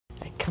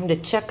come to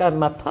check on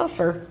my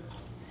puffer,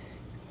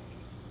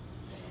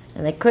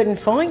 and I couldn't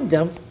find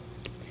him.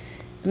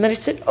 And then I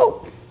said,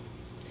 oh,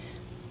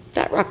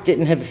 that rock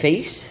didn't have a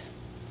face.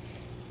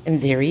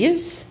 And there he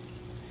is,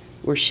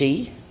 or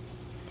she.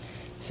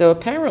 So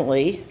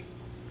apparently,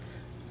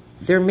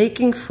 they're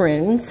making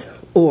friends,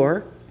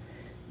 or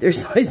they're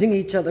sizing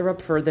each other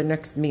up for the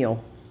next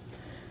meal.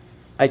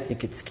 I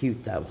think it's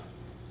cute, though.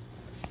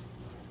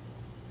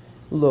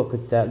 Look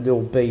at that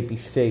little baby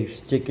face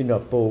sticking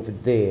up over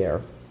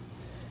there.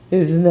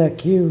 Isn't that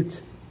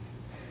cute?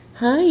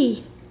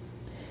 Hi.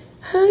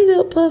 Hi,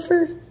 little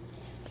puffer.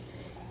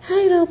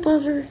 Hi, little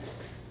puffer.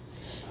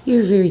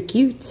 You're very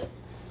cute.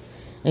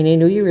 And I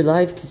know you're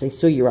alive because I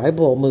saw your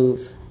eyeball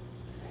move.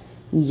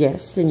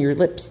 Yes, and your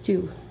lips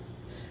too.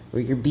 Or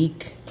your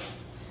beak.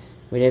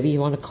 Whatever you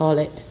want to call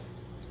it.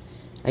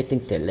 I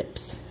think they're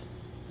lips.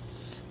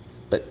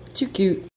 But too cute.